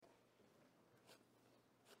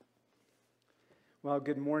Well,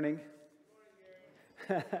 good morning.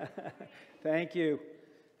 Thank you.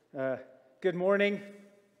 Good morning.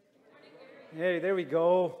 Hey, there we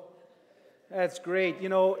go. That's great. You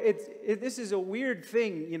know, this is a weird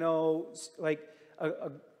thing, you know, like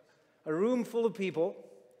a room full of people,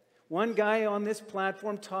 one guy on this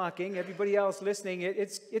platform talking, everybody else listening.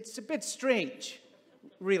 It's a bit strange,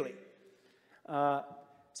 really.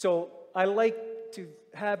 So I like to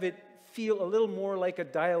have it feel a little more like a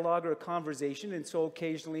dialogue or a conversation, and so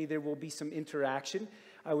occasionally there will be some interaction.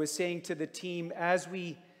 I was saying to the team, as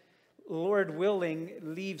we, Lord willing,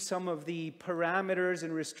 leave some of the parameters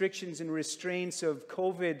and restrictions and restraints of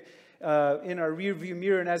COVID in our rearview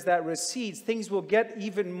mirror, and as that recedes, things will get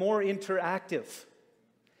even more interactive,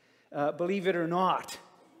 believe it or not.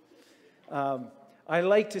 I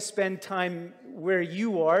like to spend time where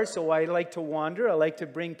you are, so I like to wander. I like to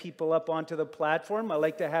bring people up onto the platform. I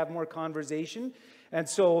like to have more conversation. And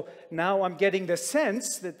so now I'm getting the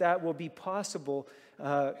sense that that will be possible.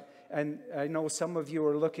 And I know some of you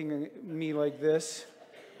are looking at me like this.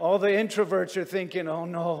 All the introverts are thinking, oh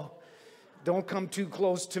no, don't come too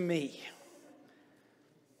close to me.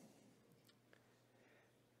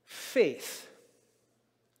 Faith.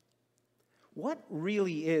 What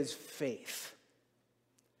really is faith?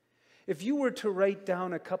 If you were to write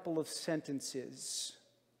down a couple of sentences,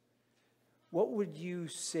 what would you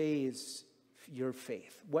say is your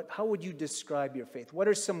faith? How would you describe your faith? What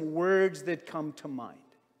are some words that come to mind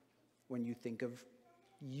when you think of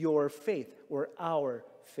your faith or our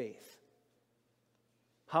faith?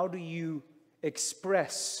 How do you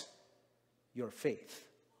express your faith?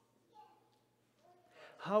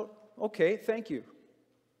 Okay, thank you.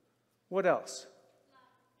 What else?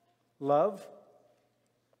 Love.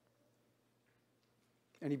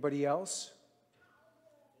 Anybody else?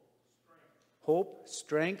 Hope,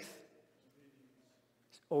 strength,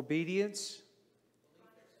 obedience.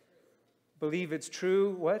 Believe it's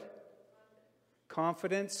true. What?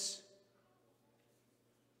 Confidence.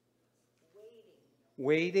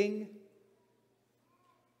 Waiting.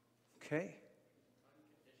 Okay.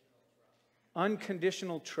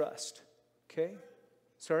 Unconditional trust. Okay.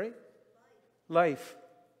 Sorry? Life.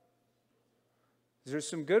 There's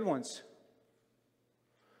some good ones.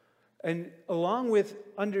 And along with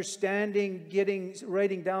understanding,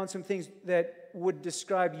 writing down some things that would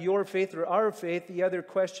describe your faith or our faith, the other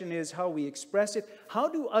question is how we express it. How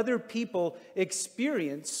do other people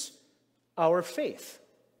experience our faith?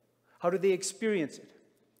 How do they experience it?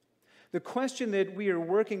 The question that we are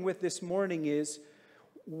working with this morning is,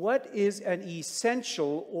 what is an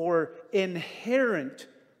essential or inherent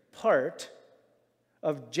part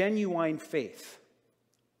of genuine faith?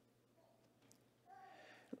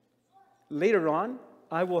 Later on,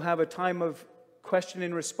 I will have a time of question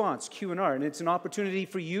and response, Q&R, and it's an opportunity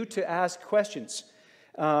for you to ask questions.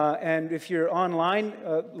 And if you're online,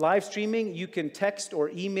 live streaming, you can text or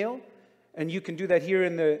email, and you can do that here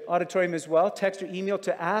in the auditorium as well. Text or email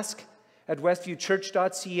to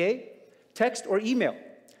ask@westviewchurch.ca. Text or email.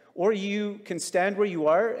 Or you can stand where you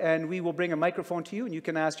are, and we will bring a microphone to you, and you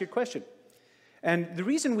can ask your question. And the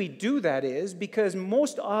reason we do that is because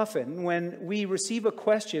most often when we receive a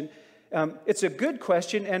question, it's a good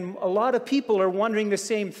question, and a lot of people are wondering the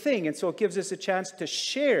same thing, and so it gives us a chance to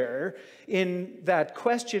share in that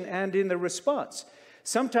question and in the response.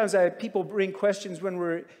 Sometimes people bring questions when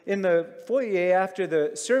we're in the foyer after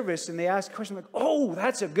the service, and they ask a question like, oh,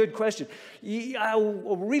 that's a good question. I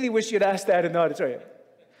really wish you'd asked that in the auditorium,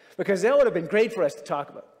 because that would have been great for us to talk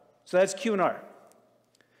about. So that's Q&R.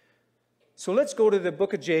 So let's go to the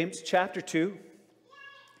book of James, chapter 2.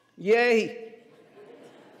 Yay!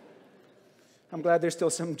 I'm glad there's still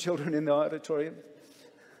some children in the auditorium.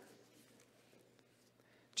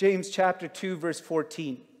 James chapter 2, verse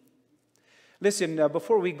 14. Listen,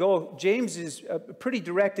 before we go, James is pretty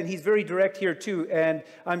direct, and he's very direct here too. And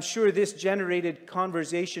I'm sure this generated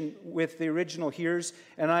conversation with the original hearers,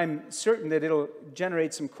 and I'm certain that it'll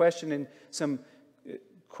generate some questions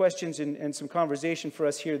and some conversation for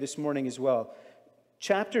us here this morning as well.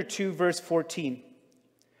 Chapter 2, verse 14.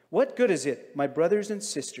 What good is it, my brothers and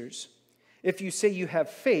sisters, if you say you have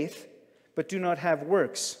faith, but do not have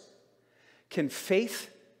works? Can faith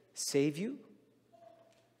save you?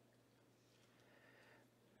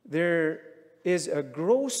 There is a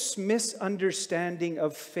gross misunderstanding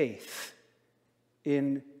of faith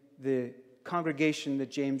in the congregation that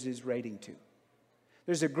James is writing to.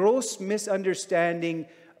 There's a gross misunderstanding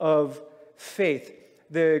of faith.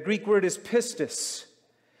 The Greek word is pistis.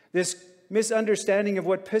 This misunderstanding of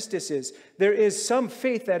what pistis is. There is some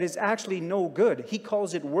faith that is actually no good. He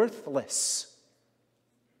calls it worthless.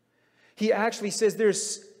 He actually says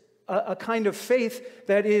there's a kind of faith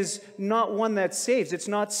that is not one that saves. It's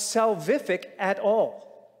not salvific at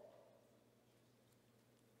all.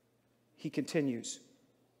 He continues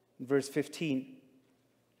in verse 15.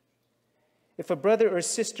 If a brother or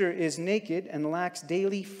sister is naked and lacks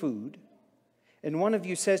daily food, and one of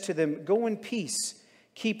you says to them, "Go in peace,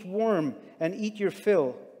 keep warm, and eat your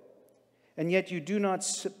fill," and yet you do not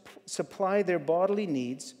supply their bodily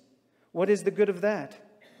needs, what is the good of that?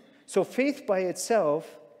 So faith by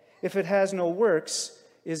itself, if it has no works,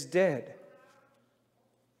 is dead.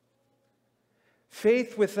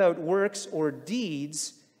 Faith without works or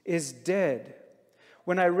deeds is dead.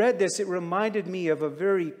 When I read this, it reminded me of a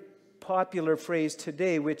very popular phrase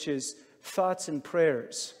today, which is thoughts and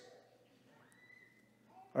prayers.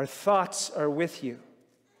 Our thoughts are with you.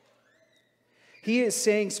 He is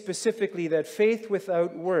saying specifically that faith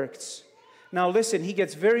without works. Now listen, he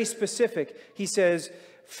gets very specific. He says,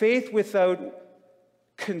 faith without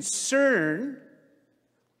concern,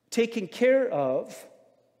 taking care of,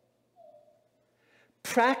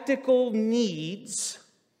 practical needs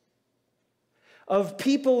of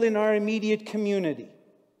people in our immediate community.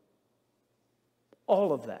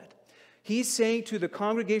 All of that. He's saying to the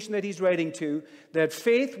congregation that he's writing to that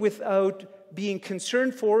faith without being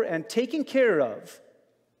concerned for and taking care of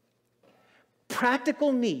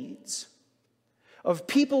practical needs of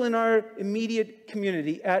people in our immediate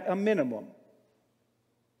community at a minimum.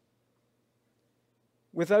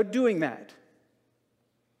 Without doing that,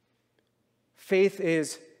 faith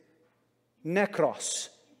is nekros.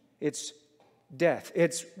 It's death.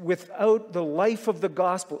 It's without the life of the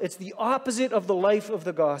gospel. It's the opposite of the life of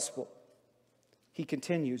the gospel. He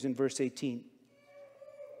continues in verse 18.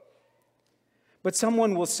 But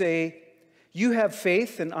someone will say, "You have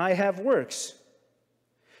faith and I have works.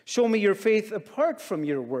 Show me your faith apart from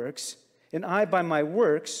your works, and I by my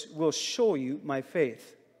works will show you my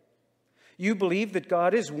faith. You believe that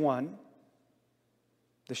God is one."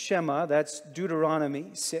 The Shema, that's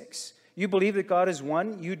Deuteronomy 6. You believe that God is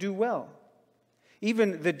one, you do well.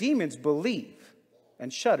 Even the demons believe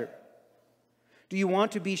and shudder. Do you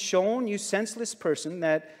want to be shown, you senseless person,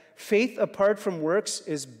 that faith apart from works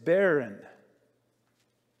is barren?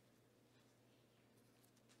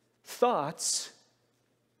 Thoughts,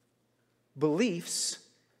 beliefs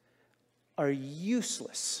are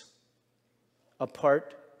useless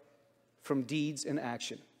apart from deeds and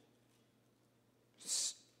action.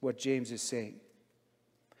 That's what James is saying.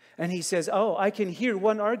 And he says, I can hear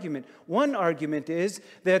one argument. One argument is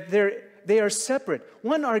that they are separate.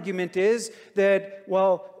 One argument is that,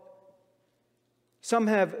 some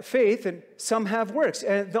have faith and some have works.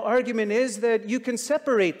 And the argument is that you can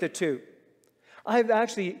separate the two. I've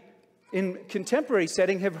actually, in contemporary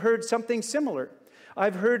setting, have heard something similar.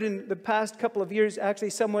 I've heard in the past couple of years,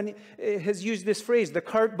 actually, someone has used this phrase, the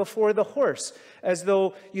cart before the horse, as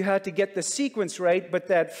though you had to get the sequence right, but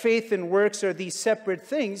that faith and works are these separate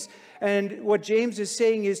things. And what James is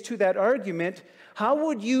saying is, to that argument, how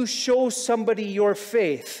would you show somebody your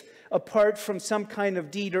faith apart from some kind of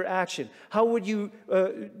deed or action? How would you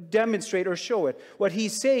demonstrate or show it? What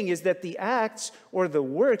he's saying is that the acts or the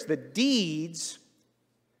works, the deeds,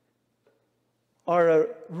 are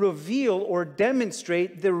reveal or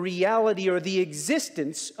demonstrate the reality or the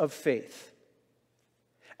existence of faith.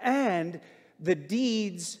 And the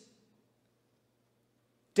deeds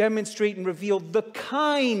demonstrate and reveal the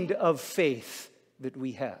kind of faith that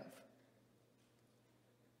we have.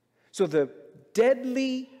 So the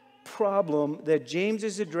deadly problem that James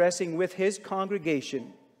is addressing with his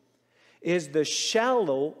congregation is the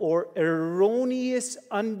shallow or erroneous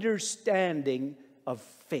understanding of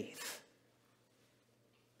faith.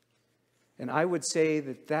 And I would say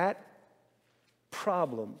that that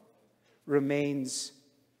problem remains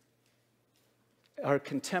our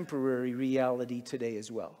contemporary reality today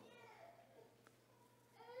as well.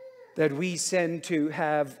 That we tend to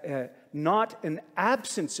have not an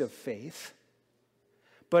absence of faith,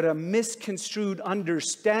 but a misconstrued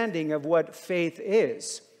understanding of what faith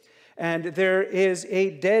is. And there is a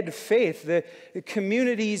dead faith. The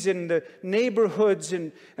communities and the neighborhoods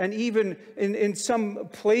and even in some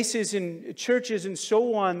places in churches and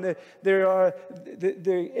so on,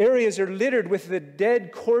 the areas are littered with the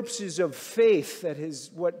dead corpses of faith. That is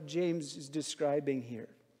what James is describing here.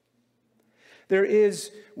 There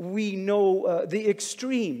is, we know, the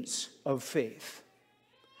extremes of faith.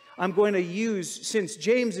 I'm going to use, since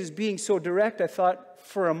James is being so direct, I thought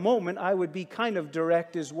for a moment I would be kind of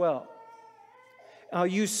direct as well. I'll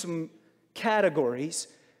use some categories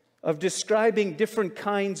of describing different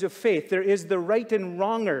kinds of faith. There is the right and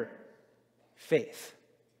wronger faith.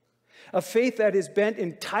 A faith that is bent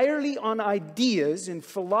entirely on ideas and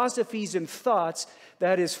philosophies and thoughts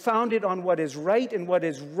that is founded on what is right and what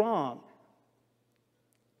is wrong.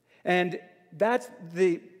 And that's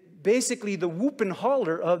basically the whoop and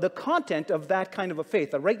holler of the content of that kind of a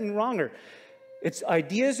faith, a right and wronger. It's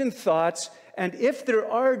ideas and thoughts, and if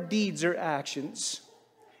there are deeds or actions,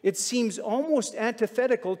 it seems almost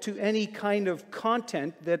antithetical to any kind of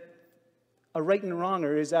content that a right and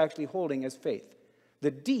wronger is actually holding as faith.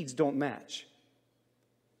 The deeds don't match.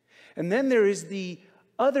 And then there is the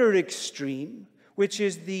other extreme, which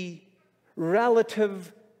is the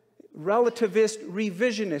relativist,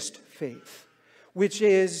 revisionist faith, which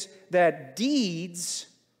is that deeds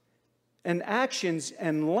and actions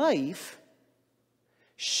and life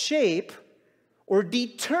shape or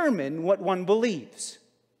determine what one believes.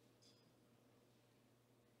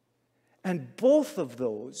 And both of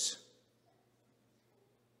those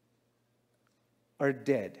are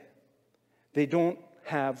dead. They don't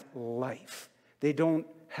have life. They don't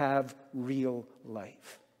have real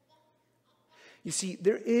life. You see,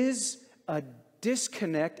 there is a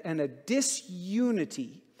disconnect and a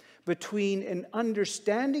disunity between an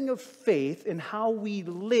understanding of faith and how we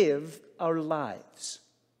live our lives.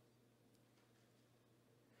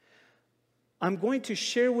 I'm going to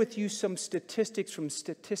share with you some statistics from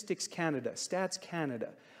Statistics Canada, Stats Canada.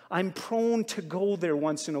 I'm prone to go there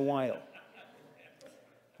once in a while.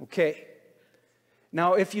 Okay.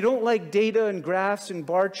 Now, if you don't like data and graphs and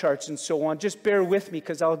bar charts and so on, just bear with me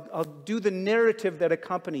because I'll do the narrative that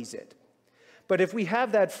accompanies it. But if we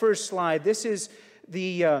have that first slide, this is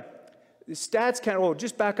the Stats Canada. Oh,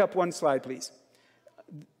 just back up one slide, please.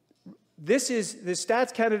 This is the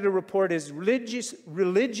Stats Canada report is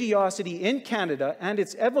religiosity in Canada and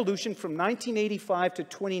its evolution from 1985 to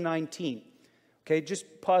 2019. Okay,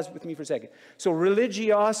 just pause with me for a second. So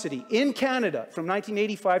religiosity in Canada from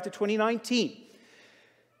 1985 to 2019.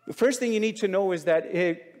 The first thing you need to know is that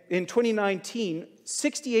in 2019,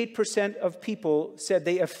 68% of people said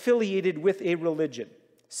they affiliated with a religion.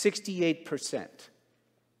 68%.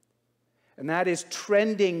 And that is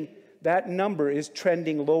trending, that number is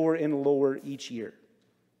trending lower and lower each year.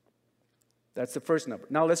 That's the first number.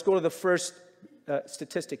 Now let's go to the first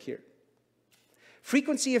statistic here.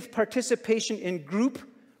 Frequency of participation in group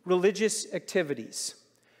religious activities.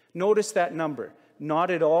 Notice that number.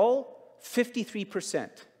 Not at all, 53%.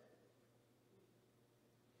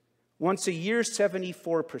 Once a year,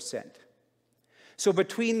 74%. So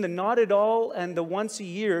between the not at all and the once a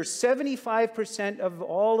year, 75% of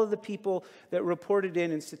all of the people that reported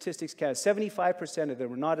in Statistics Canada, 75% of them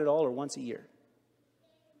were not at all or once a year.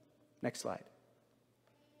 Next slide.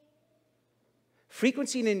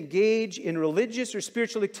 Frequency and engage in religious or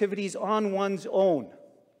spiritual activities on one's own.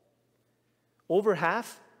 Over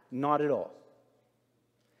half, not at all.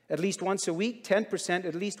 At least once a week, 10%.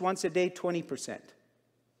 At least once a day, 20%.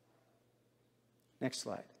 Next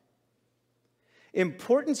slide.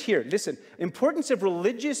 Importance here, listen, importance of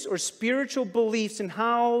religious or spiritual beliefs and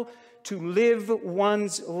how to live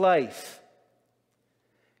one's life.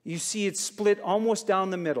 You see it's split almost down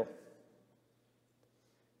the middle.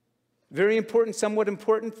 Very important, somewhat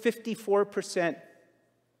important, 54%.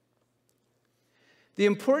 The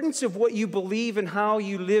importance of what you believe and how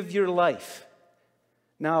you live your life.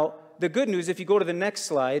 Now, the good news, if you go to the next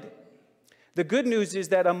slide, the good news is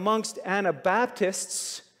that amongst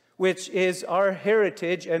Anabaptists, which is our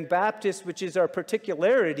heritage, and Baptists, which is our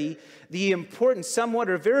particularity, the important, somewhat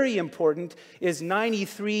or very important, is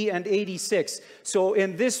 93 and 86. So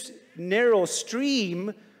in this narrow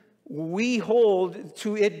stream, we hold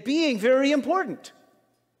to it being very important.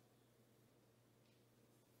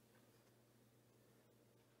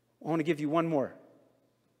 I want to give you one more.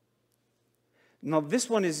 Now, this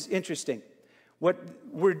one is interesting. What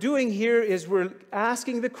we're doing here is we're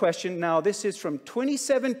asking the question, now this is from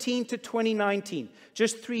 2017 to 2019,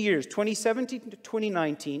 just 3 years, 2017 to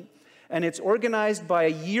 2019, and it's organized by a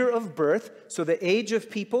year of birth, so the age of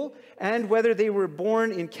people, and whether they were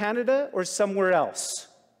born in Canada or somewhere else.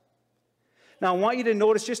 Now I want you to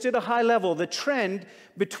notice just at a high level the trend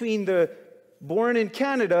between the born in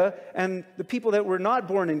Canada and the people that were not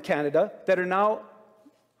born in Canada that are now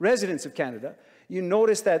residents of Canada. You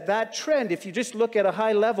notice that that trend, if you just look at a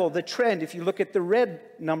high level, the trend, if you look at the red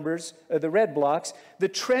numbers, the red blocks, the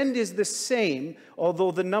trend is the same,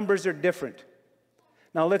 although the numbers are different.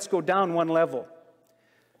 Now let's go down one level.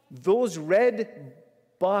 Those red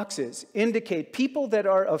boxes indicate people that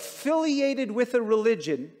are affiliated with a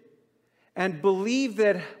religion and believe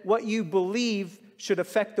that what you believe should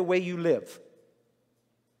affect the way you live.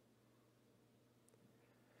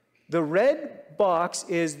 The red box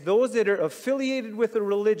is those that are affiliated with a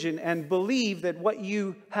religion and believe that what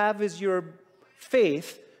you have as your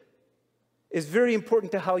faith is very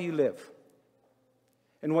important to how you live.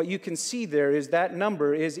 And what you can see there is that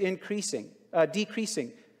number is decreasing.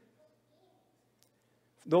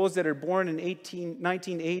 Those that are born in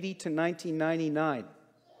 1980 to 1999.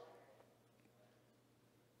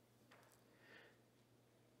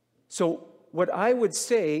 So what I would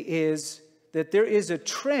say is that there is a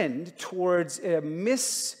trend towards a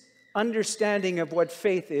misunderstanding of what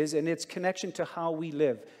faith is and its connection to how we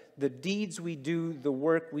live. The deeds we do, the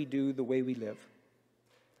work we do, the way we live.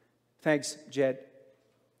 Thanks, Jed.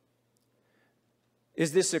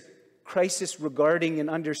 Is this a crisis regarding an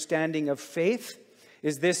understanding of faith?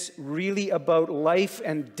 Is this really about life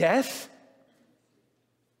and death?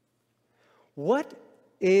 What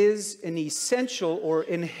is an essential or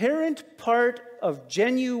inherent part of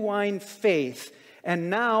genuine faith? And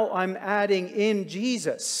now I'm adding in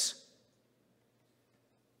Jesus.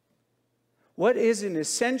 What is an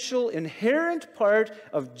essential, inherent part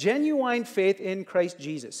of genuine faith in Christ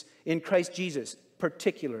Jesus? In Christ Jesus,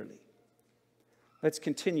 particularly. Let's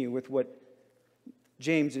continue with what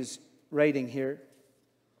James is writing here.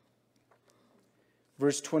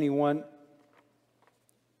 Verse 21.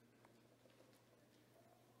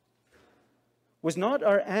 Was not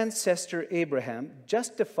our ancestor Abraham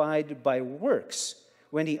justified by works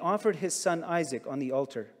when he offered his son Isaac on the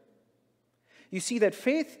altar? You see that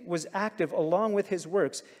faith was active along with his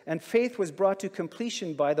works, and faith was brought to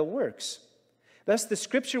completion by the works. Thus the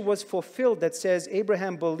scripture was fulfilled that says,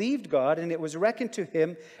 Abraham believed God, and it was reckoned to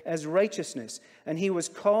him as righteousness, and he was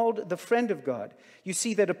called the friend of God. You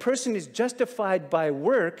see that a person is justified by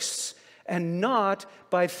works and not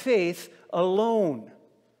by faith alone.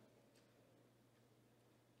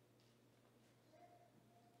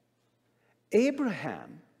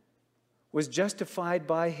 Abraham was justified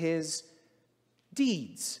by his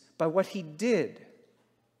deeds, by what he did.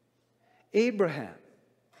 Abraham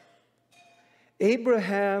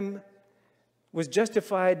was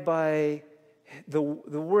justified by, the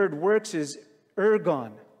word works is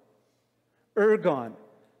ergon. Ergon.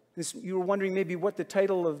 You were wondering maybe what the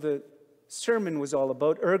title of the sermon was all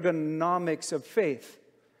about, ergonomics of faith.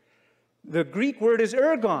 The Greek word is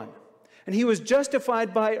ergon. And he was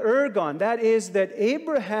justified by ergon. That is, that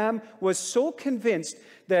Abraham was so convinced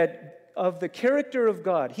that of the character of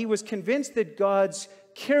God. He was convinced that God's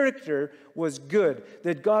character was good,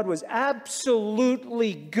 that God was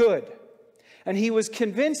absolutely good. And he was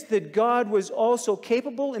convinced that God was also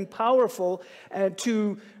capable and powerful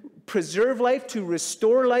to preserve life, to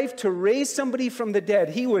restore life, to raise somebody from the dead.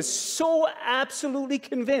 He was so absolutely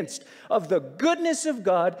convinced of the goodness of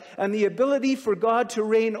God and the ability for God to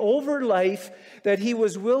reign over life that he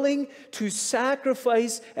was willing to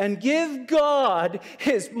sacrifice and give God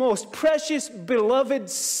his most precious, beloved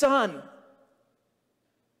Son.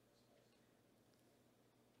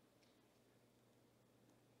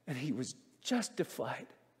 And he was justified,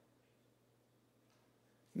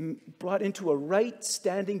 brought into a right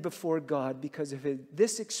standing before God because of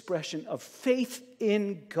this expression of faith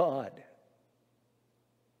in God.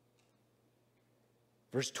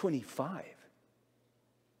 Verse 25.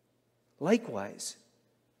 Likewise,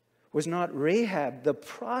 was not Rahab the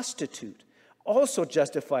prostitute also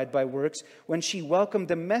justified by works when she welcomed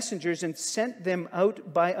the messengers and sent them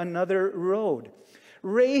out by another road?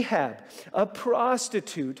 Rahab, a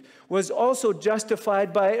prostitute, was also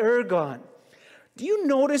justified by ergon. Do you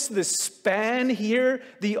notice the span here,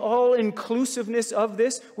 the all-inclusiveness of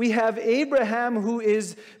this? We have Abraham, who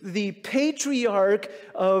is the patriarch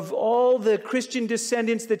of all the Christian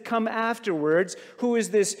descendants that come afterwards, who is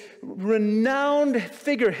this renowned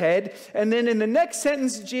figurehead. And then in the next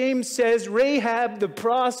sentence, James says, Rahab the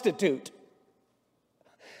prostitute.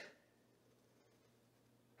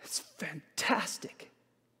 It's fantastic.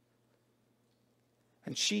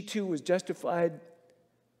 And she too was justified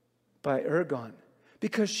by ergon,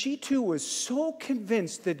 because she too was so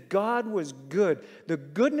convinced that God was good, the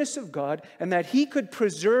goodness of God, and that he could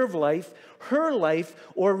preserve life, her life,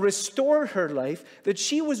 or restore her life, that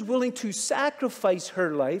she was willing to sacrifice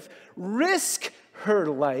her life, risk her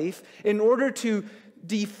life, in order to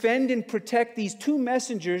defend and protect these two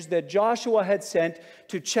messengers that Joshua had sent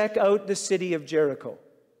to check out the city of Jericho.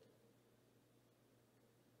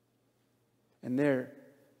 And there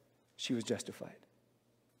she was justified.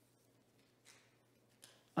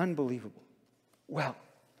 Unbelievable. Well,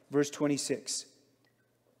 verse 26.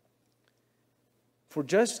 For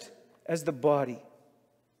just as the body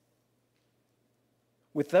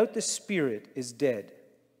without the Spirit is dead,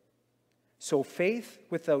 so faith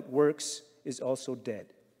without works is also dead.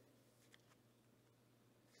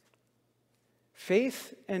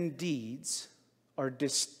 Faith and deeds are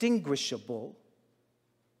distinguishable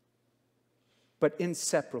but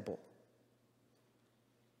inseparable.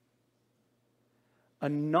 A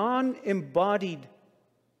non-embodied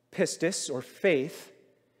pistis, or faith,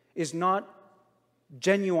 is not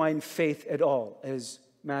genuine faith at all, as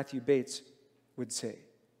Matthew Bates would say.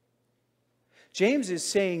 James is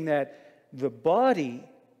saying that the body,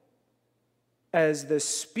 as the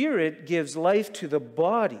Spirit gives life to the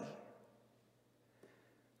body,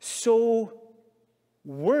 so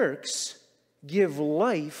works give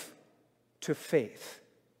life to faith.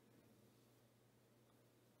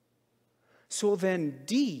 So then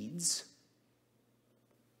deeds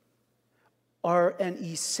are an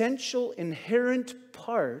essential, inherent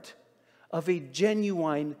part of a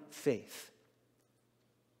genuine faith.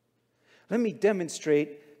 Let me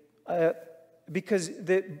demonstrate, because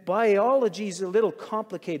the biology is a little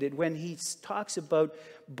complicated when he talks about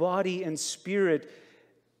body and spirit,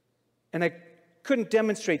 and I couldn't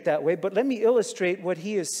demonstrate that way, but let me illustrate what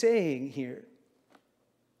he is saying here.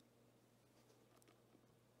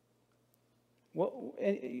 Well,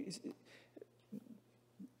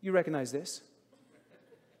 you recognize this?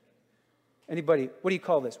 Anybody? What do you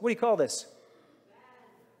call this? What do you call this?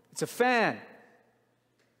 It's a fan.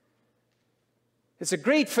 It's a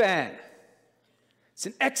great fan. It's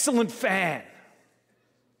an excellent fan.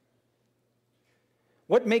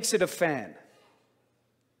 What makes it a fan?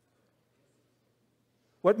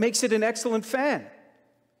 What makes it an excellent fan?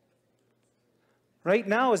 Right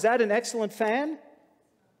now, is that an excellent fan?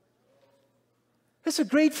 It's a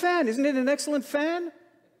great fan. Isn't it an excellent fan?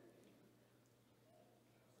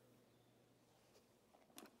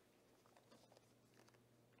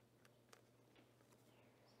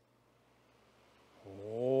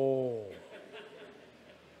 Oh.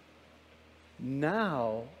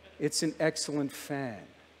 Now it's an excellent fan.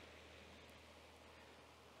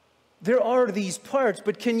 There are these parts,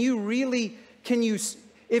 but can you,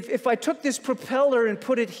 if I took this propeller and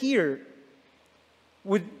put it here,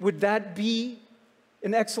 would that be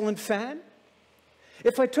an excellent fan?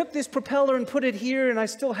 If I took this propeller and put it here and I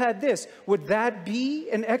still had this, would that be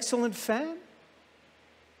an excellent fan?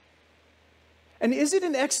 And is it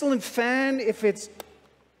an excellent fan if it's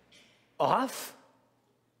off?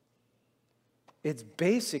 It's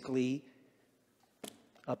basically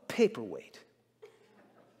a paperweight.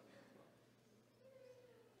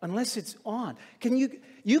 Unless it's on.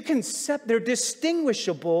 They're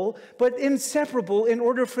distinguishable, but inseparable in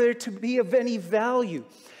order for there to be of any value.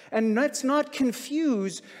 And let's not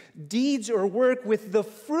confuse deeds or work with the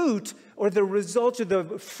fruit or the results of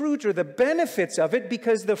the fruit or the benefits of it,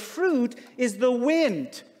 because the fruit is the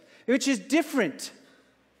wind, which is different.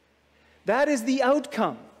 That is the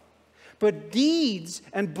outcome. But deeds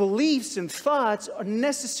and beliefs and thoughts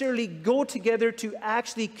necessarily go together to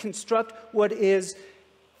actually construct what is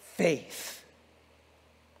faith.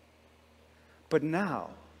 But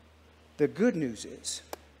now, the good news is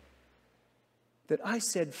that I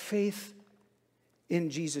said faith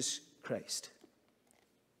in Jesus Christ.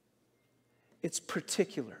 It's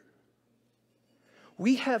particular.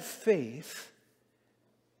 We have faith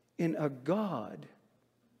in a God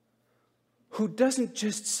who doesn't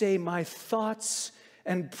just say, my thoughts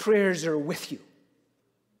and prayers are with you.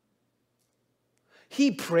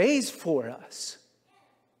 He prays for us.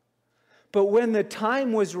 But when the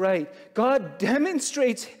time was right, God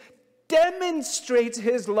demonstrates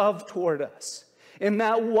his love toward us, in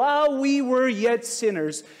that while we were yet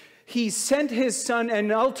sinners, he sent his Son,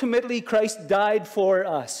 and ultimately Christ died for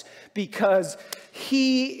us because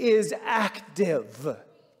he is active.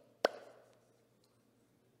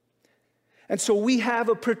 And so we have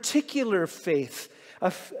a particular faith,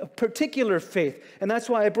 a particular faith. And that's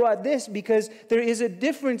why I brought this, because there is a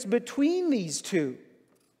difference between these two.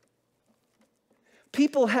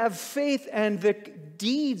 People have faith, and the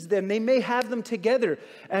deeds, then they may have them together.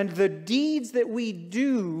 And the deeds that we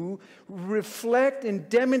do reflect and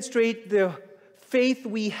demonstrate the faith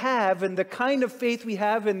we have, and the kind of faith we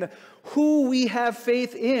have, and who we have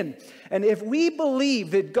faith in. And if we believe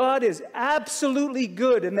that God is absolutely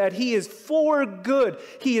good, and that he is for good,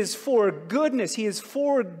 he is for goodness, he is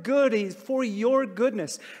for good, he is for your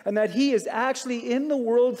goodness, and that he is actually in the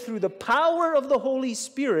world through the power of the Holy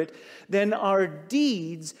Spirit, then our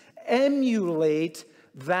deeds emulate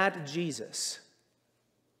that Jesus.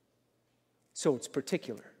 So it's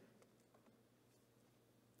particular.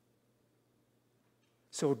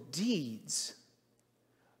 So deeds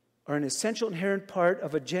are an essential inherent part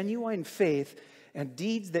of a genuine faith, and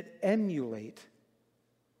deeds that emulate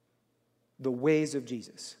the ways of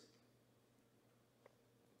Jesus.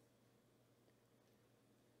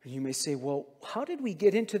 And you may say, well, how did we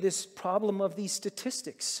get into this problem of these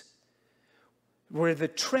statistics? Where the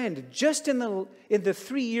trend, just in the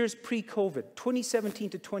 3 years pre-COVID, 2017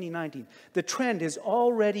 to 2019, the trend is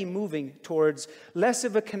already moving towards less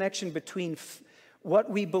of a connection between what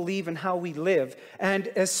we believe and how we live, and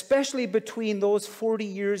especially between those 40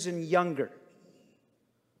 years and younger.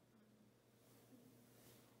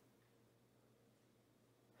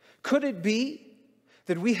 Could it be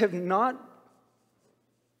that we have not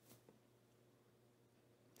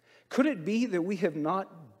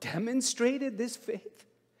demonstrated this faith?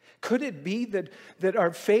 Could it be that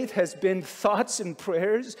our faith has been thoughts and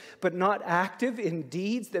prayers, but not active in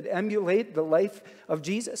deeds that emulate the life of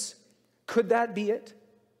Jesus? Could that be it?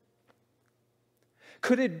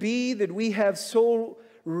 Could it be that we have so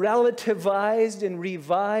relativized and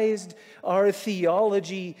revised our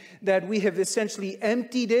theology that we have essentially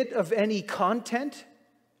emptied it of any content?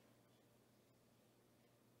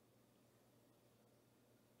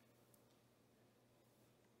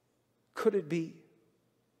 Could it be?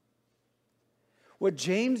 What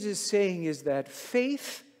James is saying is that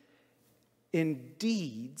faith in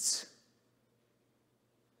deeds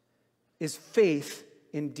is faith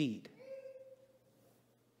indeed.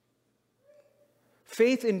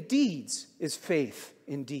 Faith in deeds is faith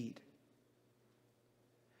indeed.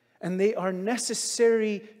 And they are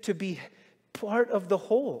necessary to be part of the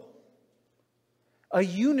whole. A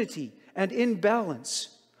unity and in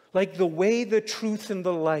balance, like the way, the truth, and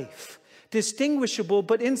the life. Distinguishable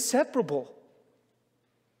but inseparable.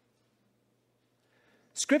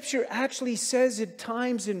 Scripture actually says at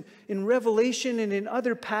times in Revelation and in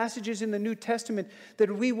other passages in the New Testament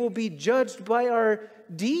that we will be judged by our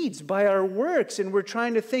deeds, by our works. And we're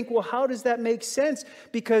trying to think, well, how does that make sense?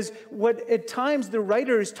 Because what at times the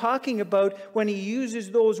writer is talking about when he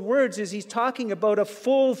uses those words is he's talking about a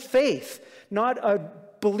full faith, not a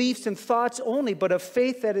beliefs and thoughts only, but a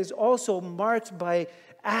faith that is also marked by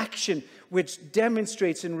action, which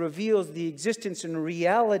demonstrates and reveals the existence and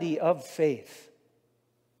reality of faith.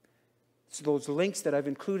 It's those links that I've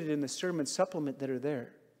included in the sermon supplement that are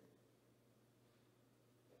there.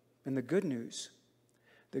 And the good news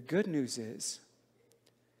is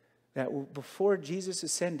that before Jesus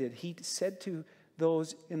ascended, he said to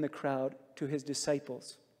those in the crowd, to his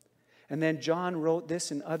disciples, and then John wrote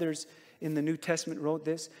this and others in the New Testament wrote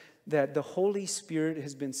this, that the Holy Spirit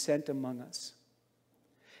has been sent among us.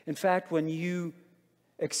 In fact, when you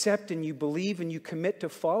accept and you believe and you commit to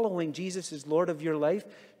following Jesus as Lord of your life,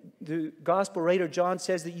 the gospel writer John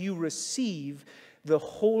says that you receive the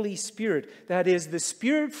Holy Spirit. That is the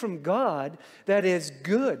Spirit from God that is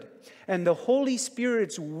good. And the Holy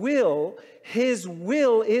Spirit's will, his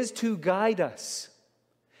will is to guide us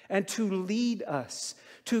and to lead us,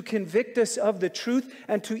 to convict us of the truth,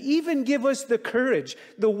 and to even give us the courage.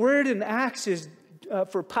 The word in Acts is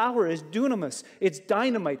for power is dunamis. It's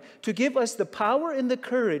dynamite. To give us the power and the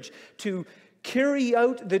courage to carry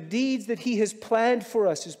out the deeds that he has planned for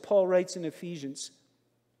us, as Paul writes in Ephesians.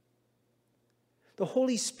 The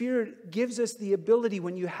Holy Spirit gives us the ability,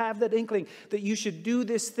 when you have that inkling that you should do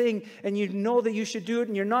this thing and you know that you should do it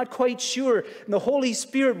and you're not quite sure, and the Holy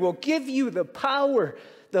Spirit will give you the power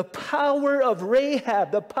of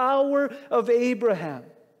Rahab, the power of Abraham.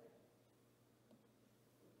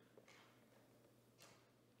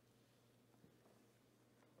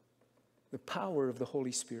 The power of the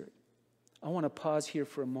Holy Spirit. I want to pause here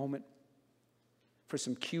for a moment for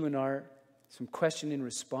some Q&R, some question and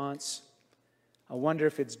response. I wonder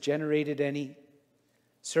if it's generated any.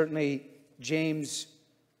 Certainly, James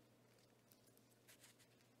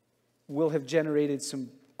will have generated some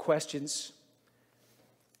questions.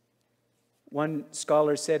 One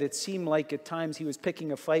scholar said it seemed like at times he was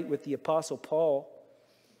picking a fight with the Apostle Paul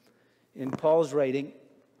in Paul's writing,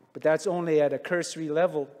 but that's only at a cursory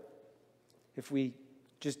level. If we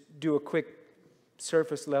just do a quick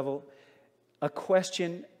surface level, a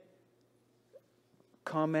question,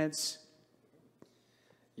 comments?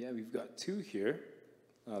 Yeah, we've got two here.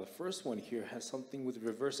 The first one here has something with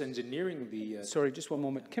reverse engineering the... Sorry, just one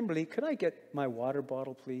moment. Kimberly, could I get my water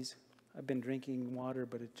bottle, please? I've been drinking water,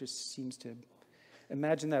 but it just seems to...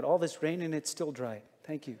 Imagine that, all this rain and it's still dry.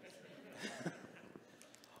 Thank you.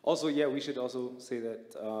 Also, yeah, we should also say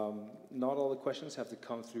that not all the questions have to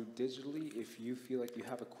come through digitally. If you feel like you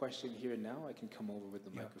have a question here and now, I can come over with the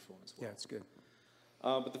microphone as well. Yeah, it's good.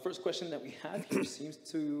 But the first question that we have here seems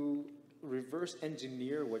to reverse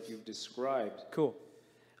engineer what you've described. Cool.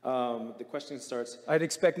 The question starts... I'd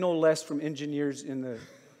expect no less from engineers in the...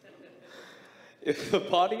 If the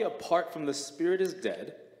body apart from the spirit is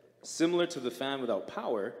dead, similar to the fan without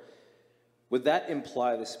power, Would that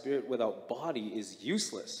imply the spirit without body is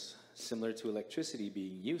useless, similar to electricity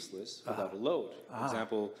being useless without a load? For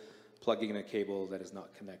example, plugging in a cable that is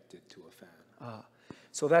not connected to a fan.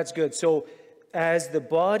 So that's good. So as the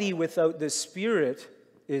body without the spirit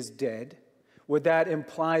is dead, would that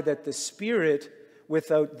imply that the spirit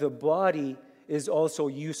without the body is also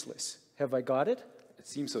useless? Have I got it? It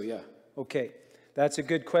seems so, yeah. Okay, that's a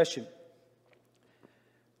good question.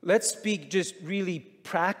 Let's speak just really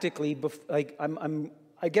practically.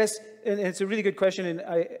 I guess, and it's a really good question,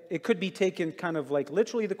 and it could be taken kind of like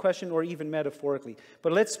literally the question or even metaphorically.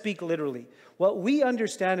 But let's speak literally. What we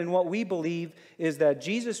understand and what we believe is that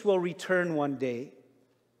Jesus will return one day,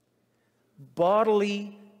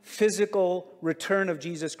 bodily, physical return of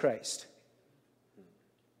Jesus Christ.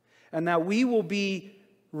 And that we will be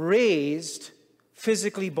raised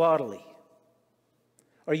physically, bodily.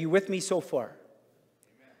 Are you with me so far?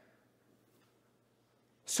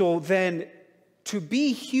 So then, to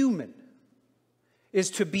be human is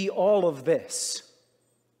to be all of this.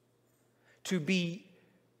 To be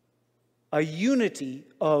a unity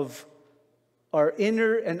of our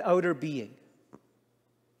inner and outer being.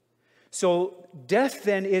 So death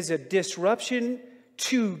then is a disruption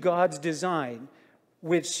to God's design,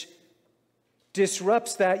 which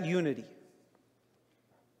disrupts that unity.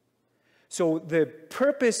 So the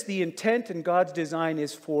purpose, the intent in God's design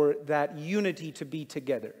is for that unity to be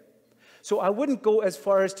together. So I wouldn't go as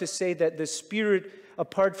far as to say that the spirit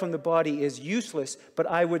apart from the body is useless, but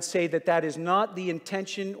I would say that that is not the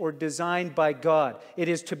intention or design by God. It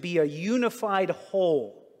is to be a unified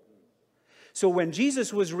whole. So when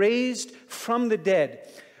Jesus was raised from the dead,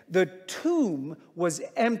 the tomb was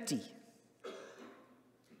empty.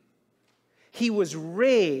 He was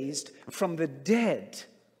raised from the dead.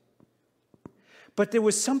 But there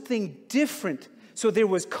was something different. So there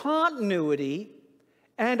was continuity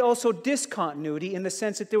and also discontinuity in the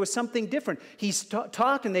sense that there was something different. He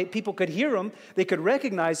talked and people could hear him. They could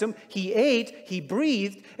recognize him. He ate, he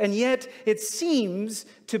breathed, and yet it seems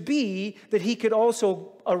to be that he could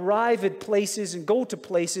also arrive at places and go to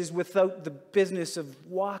places without the business of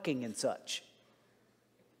walking and such.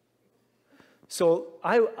 So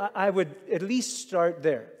I would at least start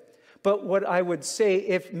there. But what I would say,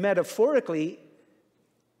 if metaphorically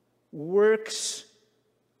works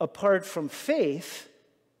apart from faith,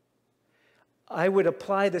 I would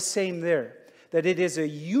apply the same there, that it is a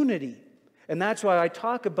unity. And that's why I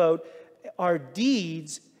talk about our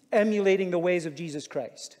deeds emulating the ways of Jesus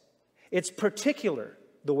Christ. It's particular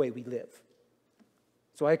the way we live.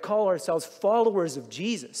 So I call ourselves followers of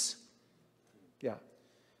Jesus. Yeah.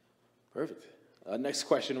 Perfect. Next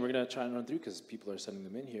question we're going to try and run through because people are sending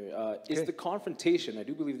them in here. Is the confrontation, I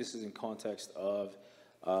do believe this is in context of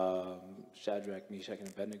Shadrach, Meshach, and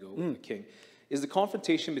Abednego with the king. Is the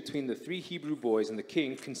confrontation between the three Hebrew boys and the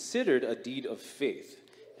king considered a deed of faith?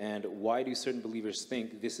 And why do certain believers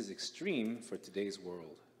think this is extreme for today's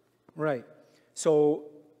world? Right. So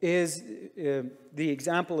is the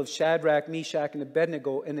example of Shadrach, Meshach, and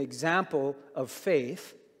Abednego an example of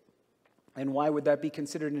faith? And why would that be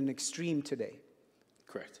considered an extreme today?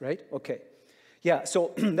 Correct. Right? Okay. Yeah,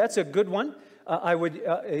 so that's a good one. I would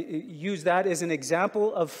use that as an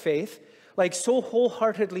example of faith, like so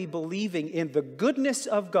wholeheartedly believing in the goodness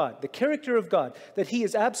of God, the character of God, that he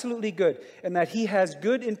is absolutely good and that he has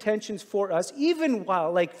good intentions for us, even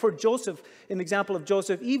while, like for Joseph, an example of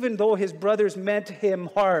Joseph, even though his brothers meant him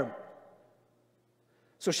harm.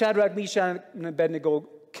 So Shadrach, Meshach, and Abednego,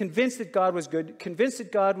 convinced that God was good, convinced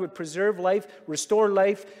that God would preserve life, restore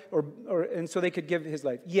life, and so they could give his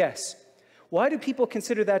life. Yes. Why do people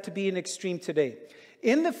consider that to be an extreme today?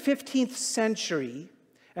 In the 15th century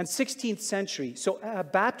and 16th century, so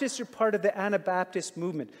Baptists are part of the Anabaptist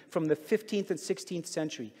movement from the 15th and 16th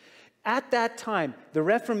century. At that time, the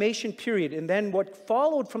Reformation period, and then what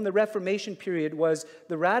followed from the Reformation period was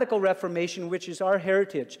the Radical Reformation, which is our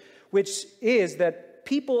heritage, which is that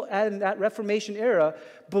people in that Reformation era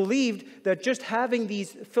believed that just having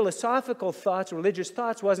these philosophical thoughts, religious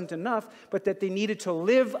thoughts, wasn't enough, but that they needed to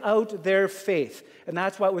live out their faith. And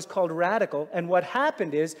that's why it was called radical. And what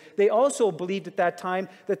happened is they also believed at that time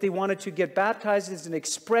that they wanted to get baptized as an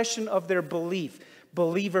expression of their belief,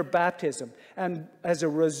 believer baptism. And as a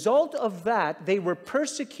result of that, they were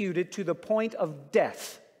persecuted to the point of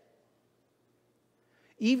death.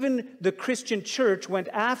 Even the Christian church went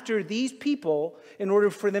after these people in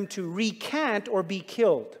order for them to recant or be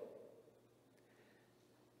killed.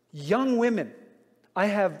 Young women. I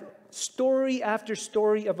have story after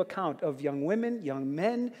story of account of young women, young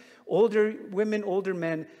men, older women, older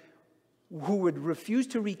men who would refuse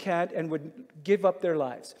to recant and would give up their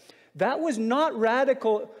lives. That was not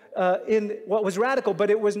radical was radical, but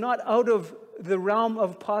it was not out of the realm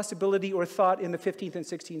of possibility or thought in the 15th and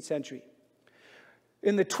 16th century.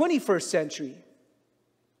 In the 21st century,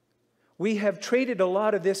 we have traded a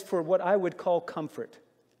lot of this for what I would call comfort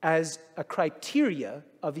as a criteria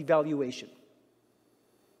of evaluation.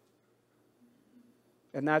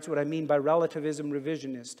 And that's what I mean by relativism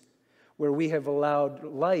revisionist, where we have allowed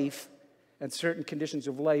life and certain conditions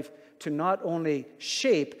of life to not only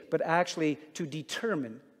shape, but actually to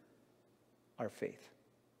determine our faith.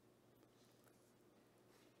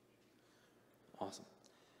 Awesome.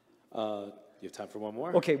 You have time for one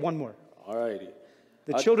more? Okay, one more. All righty.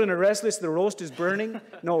 The children are restless, the roast is burning.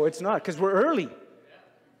 No, it's not, because we're early.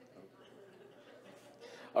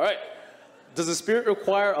 All right. Does the Spirit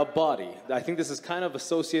require a body? I think this is kind of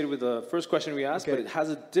associated with the first question we asked, Okay. but it has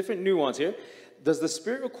a different nuance here. Does the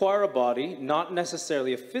Spirit require a body, not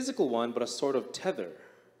necessarily a physical one, but a sort of tether?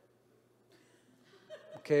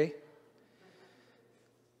 Okay.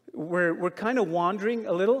 We're kind of wandering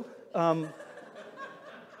a little.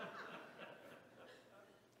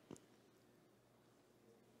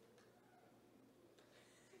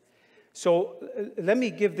 So let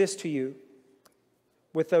me give this to you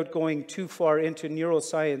without going too far into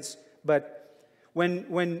neuroscience. But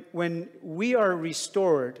when we are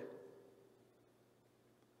restored,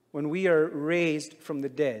 when we are raised from the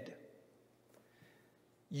dead,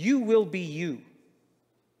 you will be you.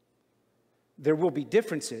 There will be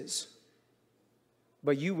differences,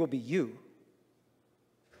 but you will be you.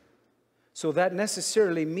 So that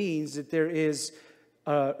necessarily means that there is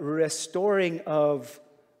a restoring of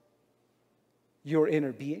your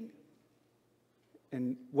inner being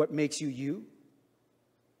and what makes you you.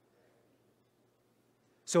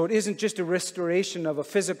 So it isn't just a restoration of a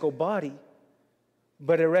physical body,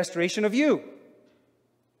 but a restoration of you.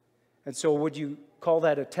 And so would you call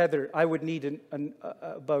that a tether? I would need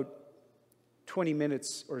about 20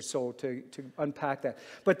 minutes or so to unpack that.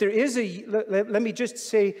 But there is let me just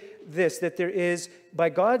say this, that there is, by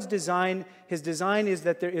God's design, his design is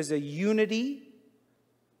that there is a unity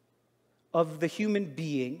of the human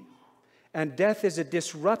being, and death is a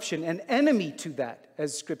disruption, an enemy to that,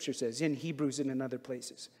 as Scripture says, in Hebrews and in other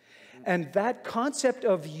places. And that concept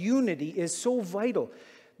of unity is so vital.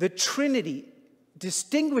 The Trinity,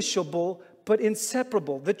 distinguishable but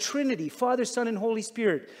inseparable. The Trinity, Father, Son, and Holy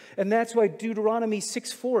Spirit. And that's why Deuteronomy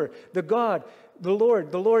 6:4, the God, the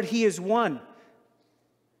Lord, He is one.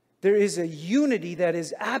 There is a unity that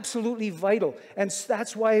is absolutely vital. And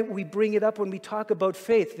that's why we bring it up when we talk about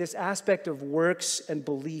faith, this aspect of works and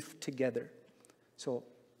belief together. So,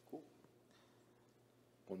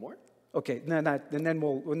 One more? okay, and then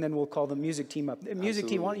we'll call the music team up. The music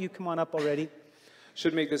team, why don't you come on up already?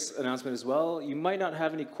 Should make this announcement as well. You might not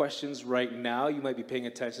have any questions right now. You might be paying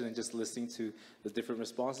attention and just listening to the different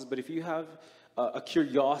responses. But if you have a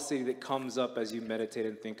curiosity that comes up as you meditate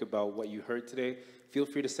and think about what you heard today, feel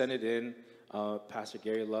free to send it in. Pastor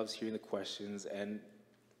Gary loves hearing the questions, and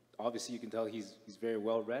obviously you can tell he's very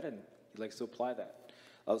well read and he likes to apply that.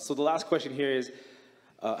 So the last question here is,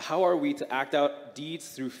 how are we to act out deeds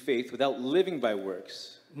through faith without living by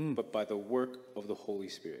works, but by the work of the Holy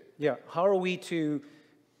Spirit? Yeah, how are we to,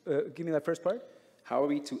 give me that first part? How are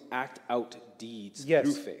we to act out deeds Yes.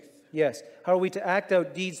 through faith? Yes, how are we to act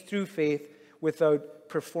out deeds through faith without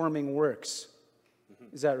performing works?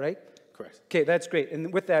 Is that right? Correct. Okay, that's great.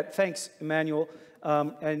 And with that, thanks, Emmanuel.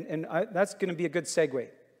 That's going to be a good segue.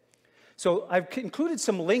 So I've included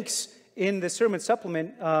some links in the sermon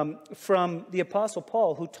supplement from the Apostle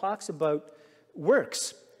Paul, who talks about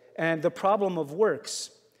works and the problem of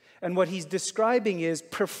works. And what he's describing is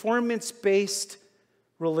performance-based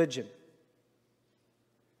religion.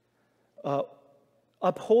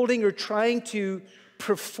 Upholding or trying to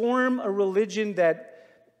perform a religion that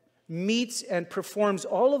meets and performs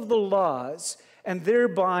all of the laws and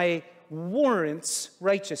thereby warrants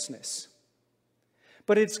righteousness.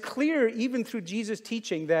 But it's clear, even through Jesus'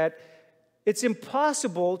 teaching, that it's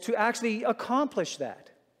impossible to actually accomplish that.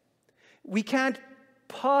 We can't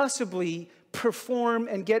possibly perform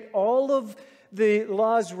and get all of the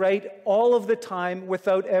laws right all of the time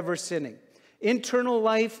without ever sinning. Internal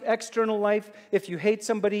life, external life, if you hate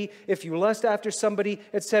somebody, if you lust after somebody,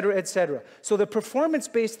 etc., etc. So the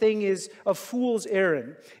performance-based thing is a fool's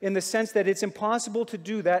errand in the sense that it's impossible to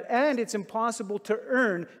do that, and it's impossible to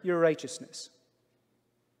earn your righteousness.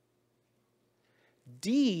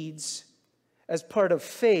 Deeds, as part of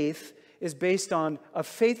faith, is based on a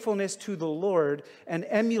faithfulness to the Lord and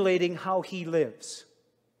emulating how He lives.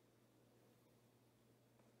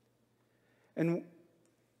 And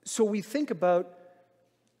so we think about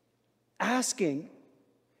asking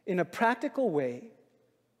in a practical way,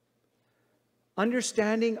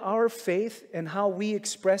 understanding our faith and how we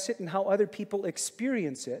express it and how other people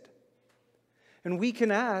experience it. And we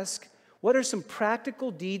can ask, what are some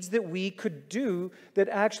practical deeds that we could do that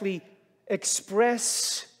actually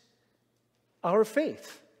express our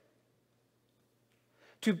faith?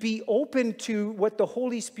 To be open to what the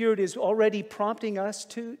Holy Spirit is already prompting us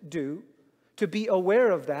to do, to be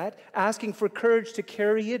aware of that, asking for courage to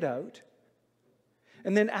carry it out,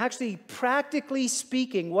 and then actually practically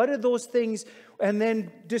speaking, what are those things, and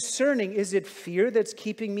then discerning, is it fear that's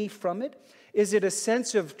keeping me from it? Is it a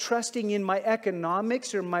sense of trusting in my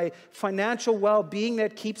economics or my financial well-being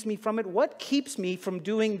that keeps me from it? What keeps me from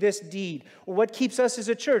doing this deed? Or what keeps us as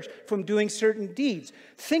a church from doing certain deeds?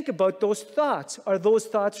 Think about those thoughts. Are those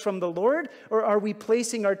thoughts from the Lord, or are we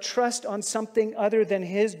placing our trust on something other than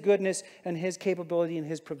His goodness and His capability and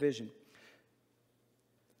His provision?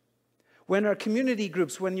 When your community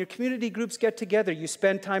groups get together, you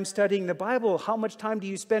spend time studying the Bible. How much time do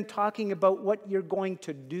you spend talking about what you're going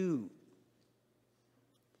to do?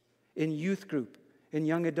 In youth group, in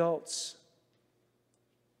young adults.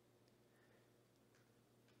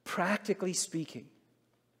 Practically speaking,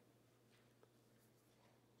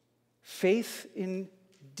 faith in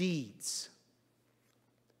deeds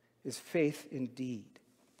is faith indeed.